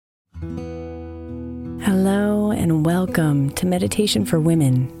Hello and welcome to Meditation for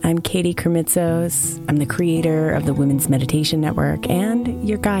Women. I'm Katie Kremitzos. I'm the creator of the Women's Meditation Network and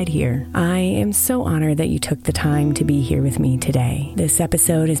your guide here. I am so honored that you took the time to be here with me today. This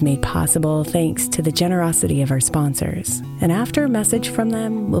episode is made possible thanks to the generosity of our sponsors. And after a message from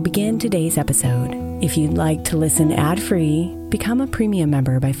them, we'll begin today's episode. If you'd like to listen ad-free, become a premium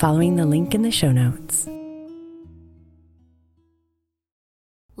member by following the link in the show notes.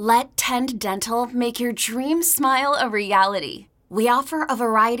 Let Tend Dental make your dream smile a reality. We offer a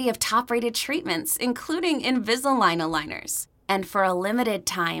variety of top-rated treatments, including Invisalign aligners. And for a limited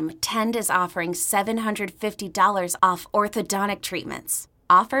time, Tend is offering $750 off orthodontic treatments.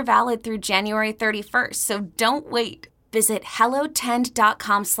 Offer valid through January 31st, so don't wait. Visit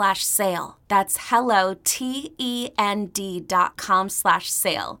hellotend.com/sale. That's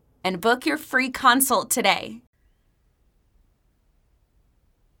hellotend.com/sale. And book your free consult today.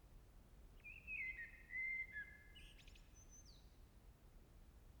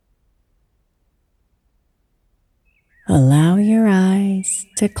 Allow your eyes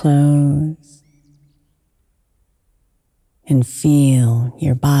to close and feel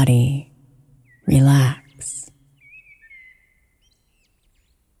your body relax.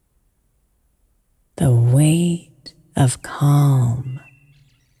 The weight of calm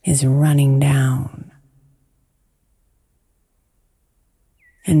is running down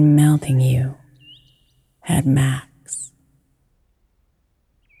and melting you at max.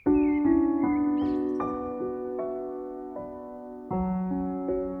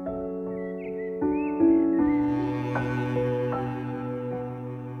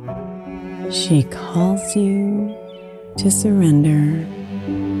 She calls you to surrender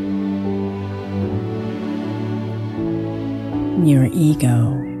your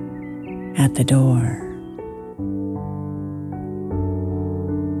ego at the door.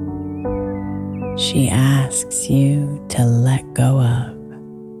 She asks you to let go of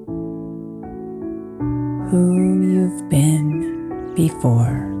who you've been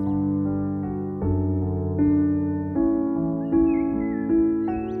before.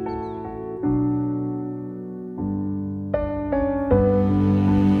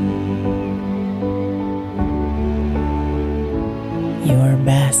 Your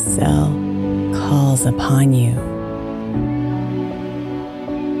best self calls upon you.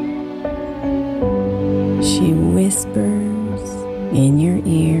 She whispers in your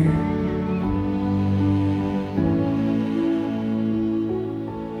ear.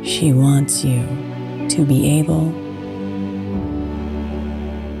 She wants you to be able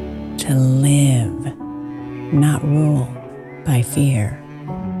to live, not ruled by fear.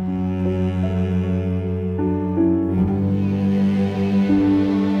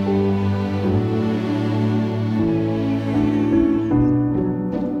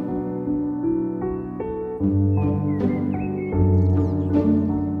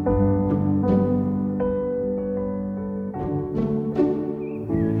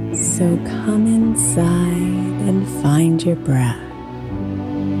 So come inside and find your breath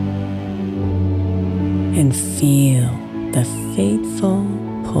and feel the fateful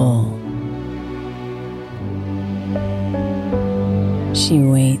pull. She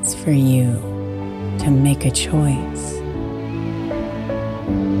waits for you to make a choice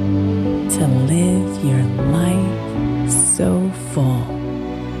to live your life so full.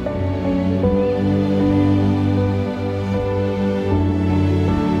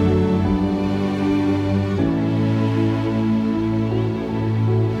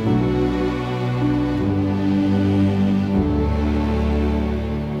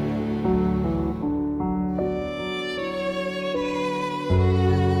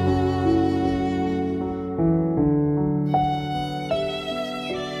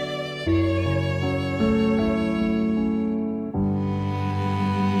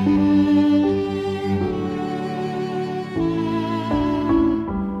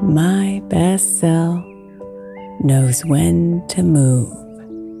 My best self knows when to move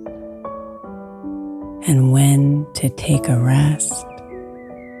and when to take a rest.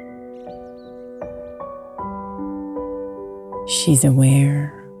 She's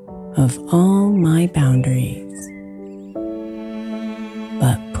aware of all my boundaries,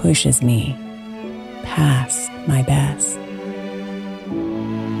 but pushes me past my best.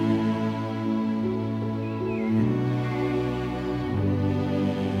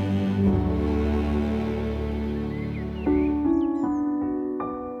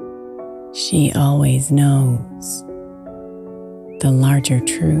 She always knows the larger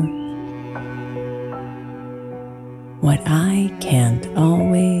truth, what I can't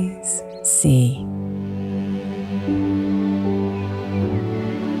always see.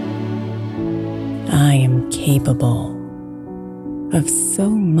 I capable of so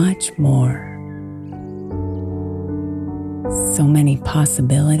much more. So many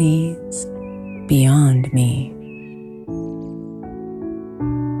possibilities beyond me.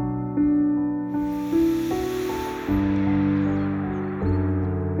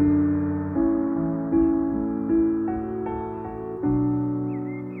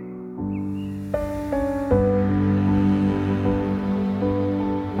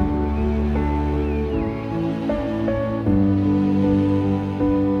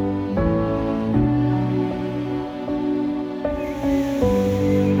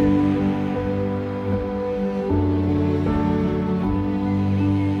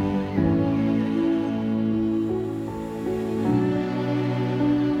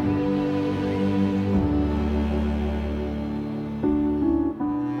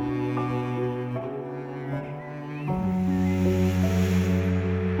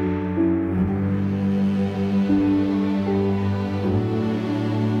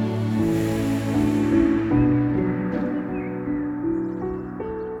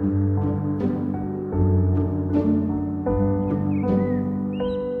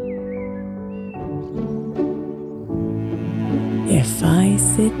 If I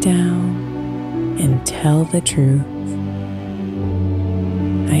sit down and tell the truth,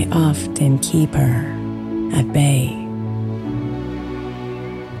 I often keep her at bay.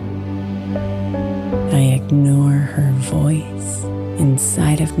 I ignore her voice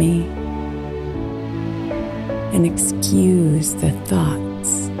inside of me and excuse the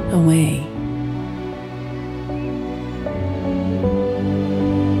thoughts away.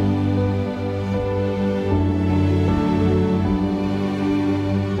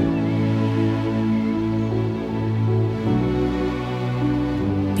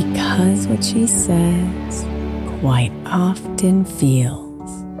 Because what she says quite often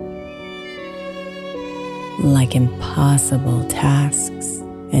feels like impossible tasks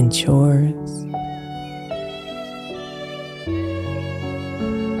and chores.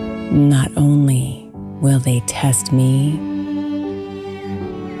 Not only will they test me,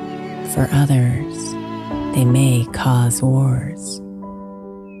 for others they may cause wars.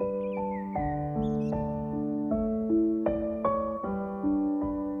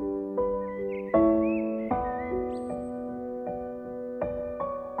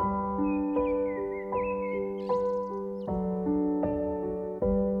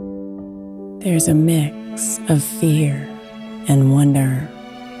 There's a mix of fear and wonder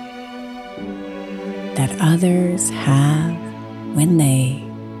that others have when they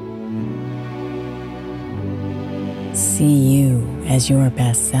see you as your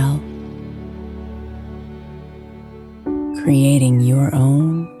best self, creating your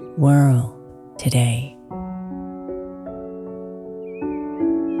own world today.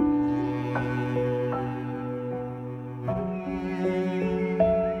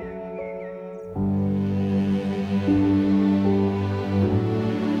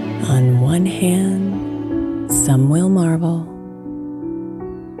 On one hand, some will marvel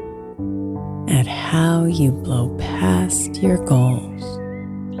at how you blow past your goals.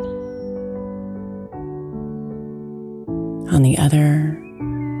 On the other,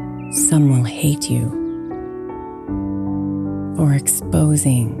 some will hate you for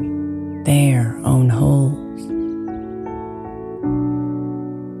exposing their own holes.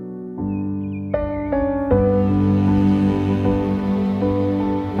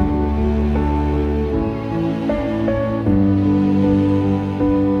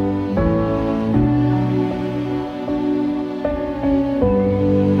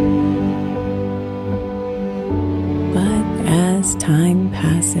 As time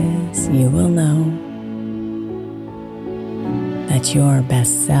passes, you will know that your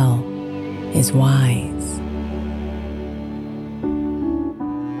best self is wise.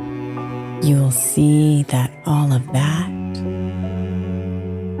 You'll see that all of that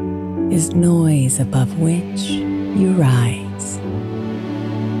is noise above which you rise.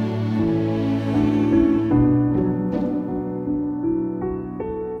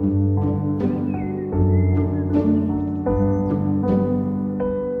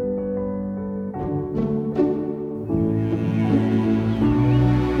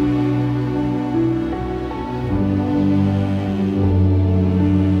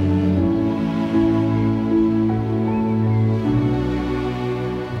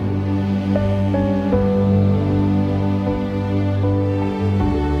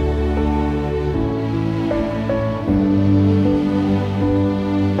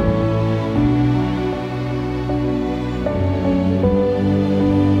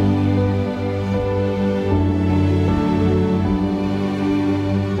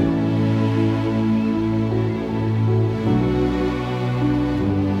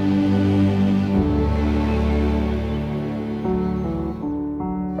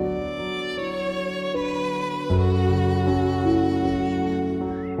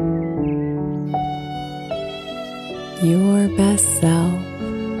 Your best self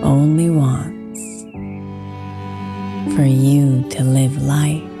only wants for you to live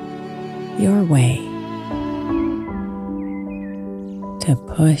life your way, to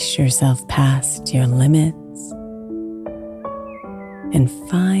push yourself past your limits and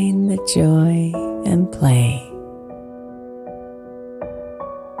find the joy and play.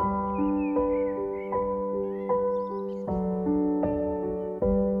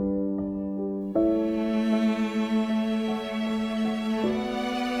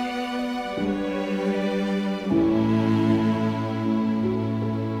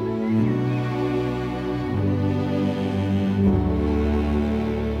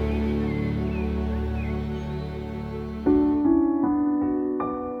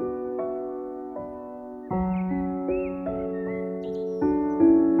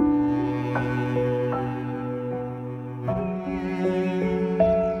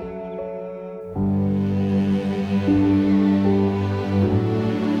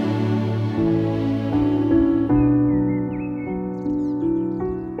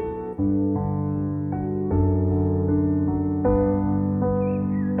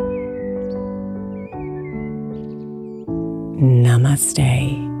 Namaste,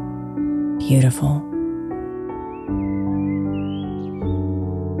 beautiful.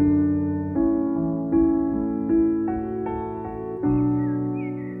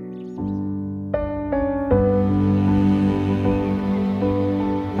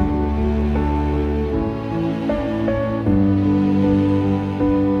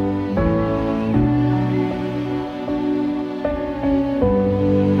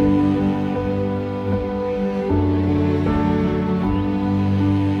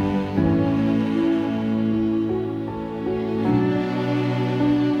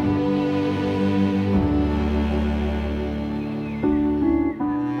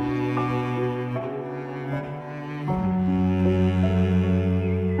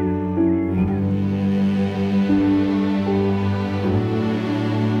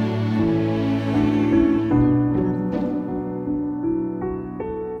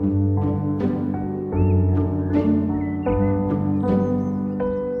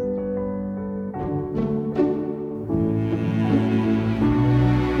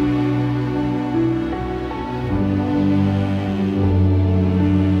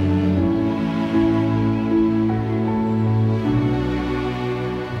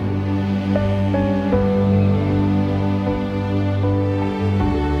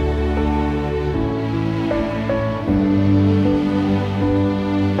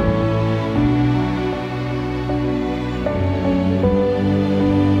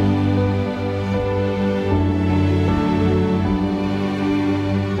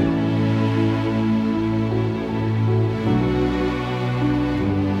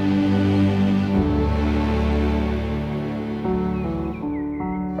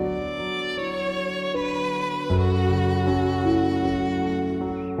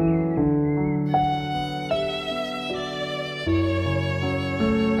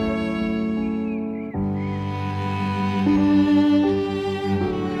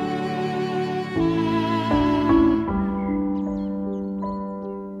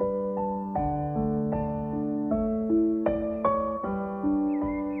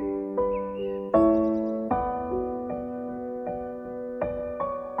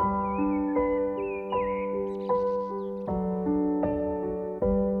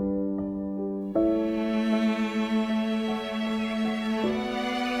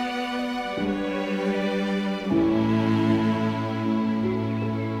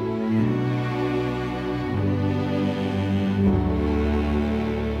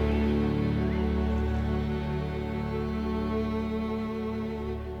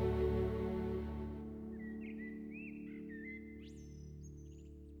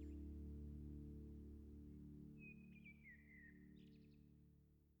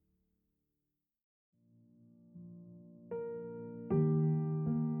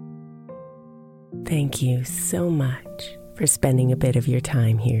 Thank you so much for spending a bit of your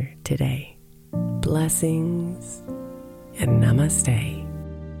time here today. Blessings and namaste.